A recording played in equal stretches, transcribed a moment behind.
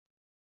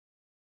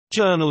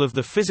Journal of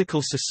the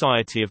Physical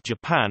Society of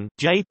Japan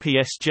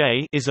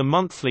 (JPSJ) is a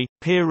monthly,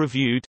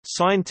 peer-reviewed,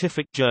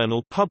 scientific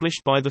journal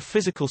published by the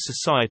Physical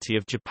Society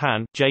of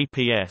Japan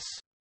 (JPS).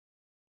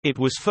 It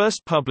was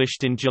first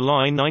published in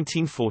July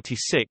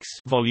 1946,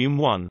 Volume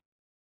 1.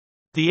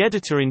 The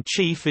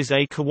editor-in-chief is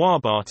A.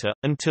 Kawabata,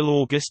 until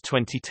August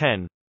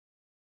 2010.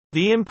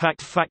 The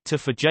impact factor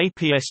for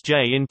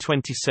JPSJ in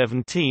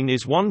 2017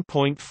 is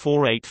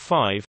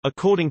 1.485.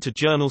 According to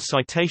Journal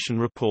Citation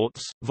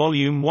Reports,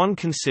 Volume 1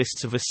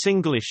 consists of a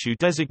single issue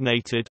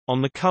designated,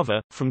 on the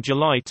cover, from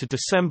July to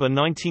December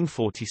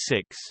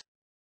 1946.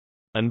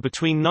 And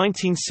between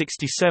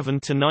 1967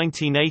 to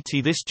 1980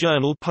 this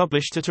journal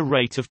published at a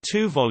rate of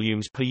 2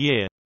 volumes per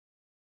year.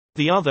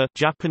 The other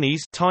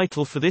Japanese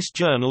title for this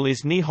journal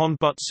is Nihon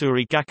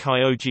Butsuri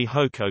Gakai Oji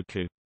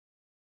Hokoku.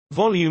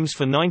 Volumes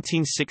for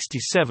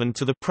 1967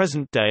 to the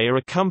present day are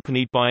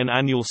accompanied by an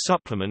annual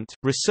supplement.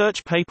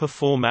 Research paper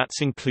formats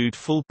include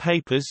full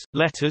papers,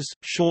 letters,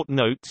 short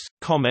notes,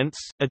 comments,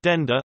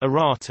 addenda,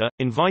 errata,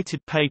 invited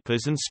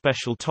papers and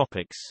special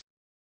topics.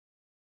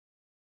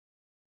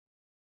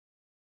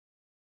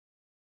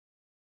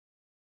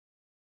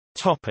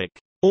 Topic: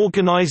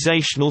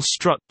 Organizational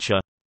structure.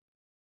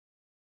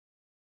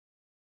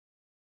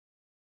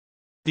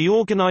 The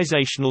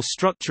organizational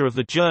structure of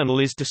the journal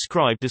is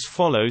described as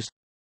follows.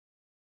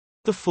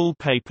 The full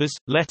papers,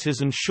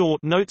 letters and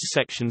short notes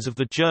sections of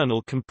the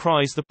journal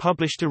comprise the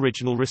published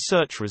original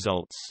research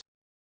results.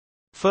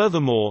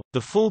 Furthermore,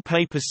 the full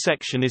papers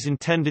section is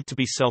intended to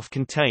be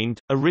self-contained,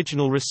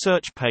 original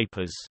research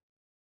papers.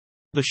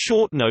 The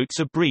short notes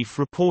are brief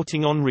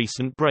reporting on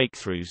recent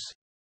breakthroughs.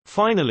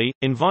 Finally,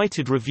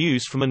 invited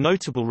reviews from a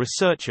notable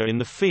researcher in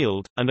the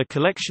field, and a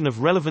collection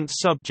of relevant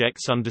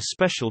subjects under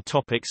special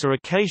topics are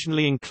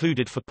occasionally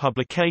included for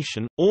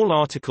publication. All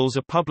articles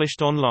are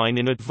published online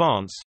in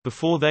advance,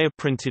 before they are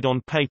printed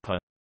on paper.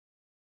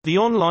 The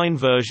online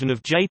version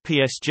of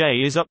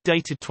JPSJ is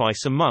updated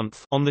twice a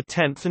month, on the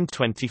 10th and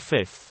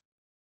 25th.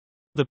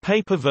 The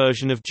paper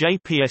version of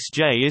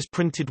JPSJ is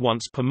printed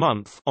once per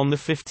month, on the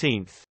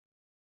 15th.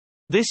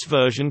 This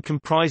version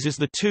comprises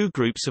the two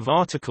groups of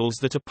articles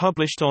that are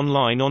published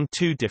online on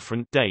 2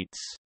 different dates.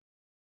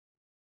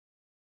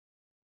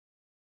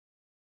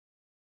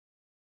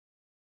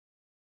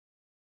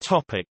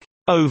 Topic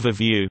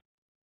Overview.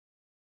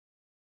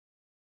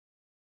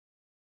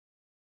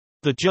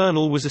 The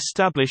journal was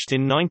established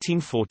in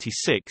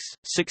 1946,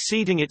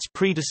 succeeding its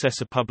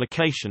predecessor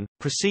publication,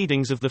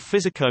 Proceedings of the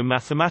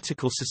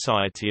Physico-Mathematical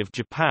Society of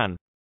Japan.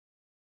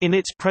 In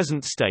its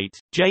present state,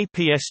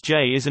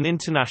 JPSJ is an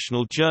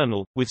international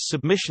journal, with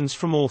submissions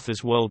from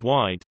authors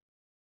worldwide.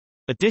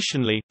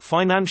 Additionally,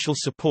 financial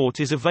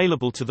support is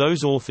available to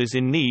those authors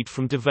in need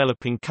from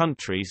developing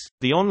countries.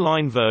 The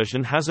online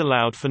version has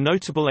allowed for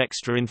notable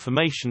extra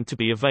information to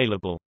be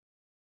available.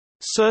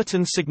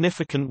 Certain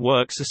significant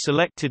works are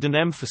selected and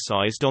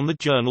emphasized on the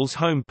journal's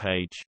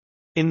homepage.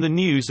 In the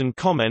news and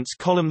comments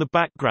column, the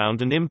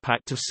background and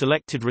impact of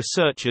selected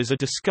researchers are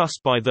discussed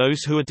by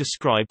those who are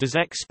described as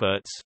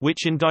experts,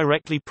 which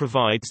indirectly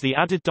provides the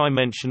added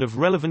dimension of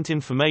relevant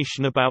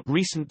information about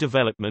recent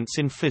developments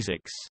in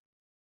physics.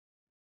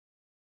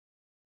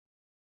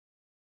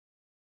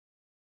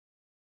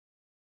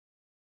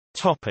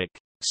 Topic: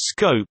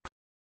 Scope.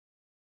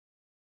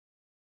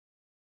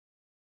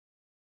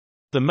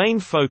 The main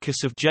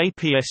focus of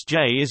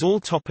JPSJ is all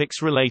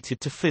topics related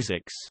to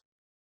physics.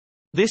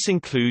 This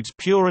includes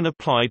pure and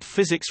applied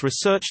physics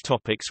research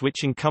topics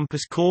which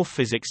encompass core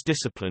physics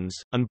disciplines,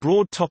 and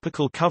broad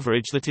topical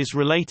coverage that is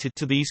related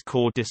to these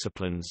core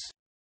disciplines.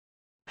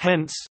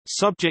 Hence,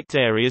 subject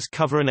areas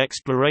cover an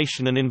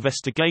exploration and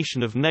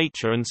investigation of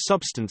nature and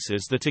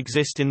substances that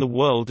exist in the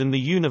world and the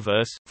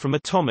universe, from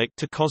atomic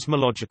to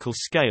cosmological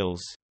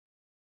scales.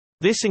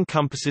 This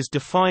encompasses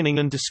defining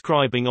and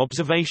describing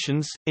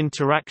observations,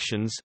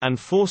 interactions, and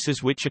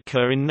forces which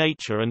occur in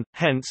nature and,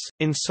 hence,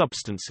 in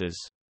substances.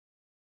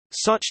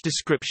 Such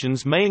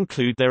descriptions may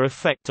include their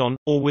effect on,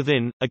 or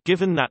within, a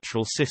given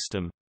natural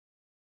system.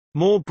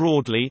 More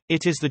broadly,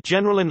 it is the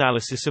general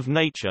analysis of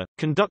nature,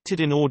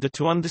 conducted in order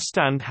to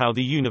understand how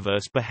the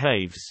universe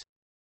behaves.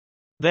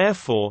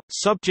 Therefore,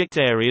 subject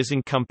areas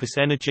encompass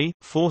energy,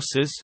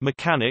 forces,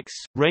 mechanics,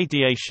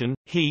 radiation,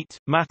 heat,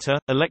 matter,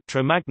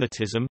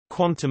 electromagnetism,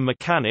 quantum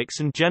mechanics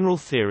and general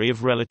theory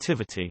of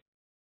relativity.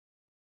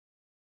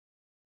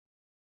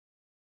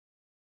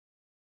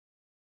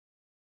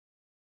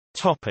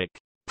 Topic: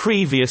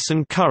 Previous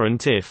and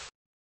current if.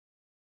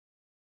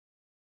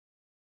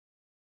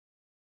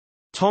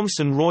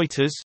 Thomson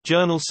Reuters,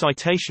 Journal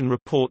Citation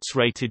Reports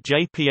rated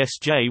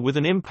JPSJ with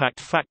an impact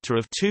factor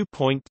of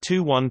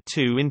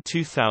 2.212 in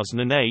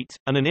 2008,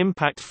 and an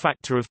impact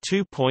factor of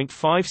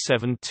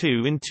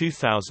 2.572 in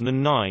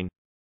 2009.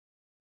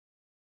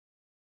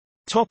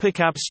 Topic: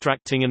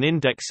 abstracting and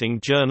indexing.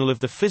 Journal of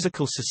the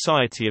Physical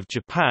Society of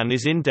Japan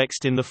is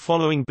indexed in the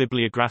following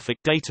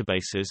bibliographic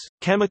databases: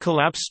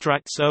 Chemical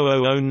Abstracts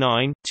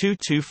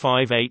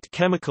 0009-2258,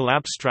 Chemical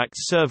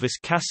Abstracts Service,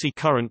 CASI.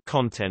 Current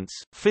contents: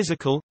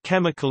 Physical,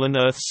 Chemical and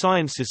Earth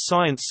Sciences.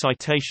 Science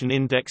Citation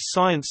Index.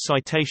 Science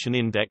Citation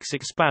Index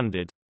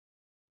expanded.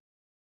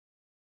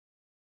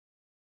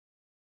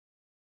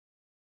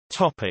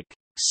 Topic: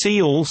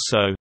 See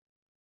also: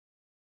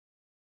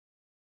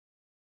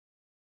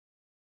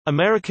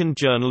 American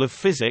Journal of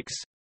Physics,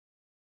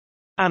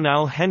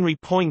 Annales Henry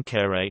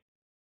Poincaré,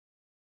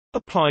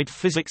 Applied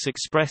Physics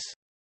Express,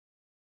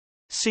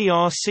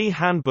 CRC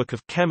Handbook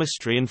of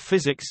Chemistry and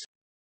Physics,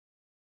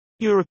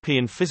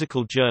 European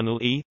Physical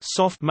Journal E,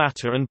 Soft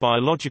Matter and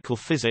Biological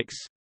Physics,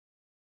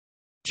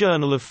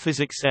 Journal of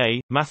Physics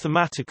A,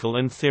 Mathematical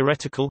and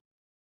Theoretical,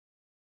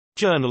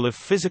 Journal of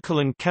Physical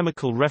and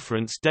Chemical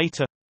Reference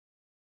Data,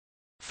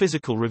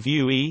 Physical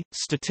Review E,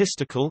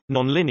 Statistical,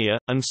 Nonlinear,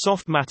 and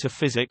Soft Matter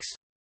Physics,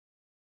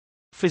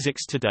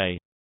 Physics Today.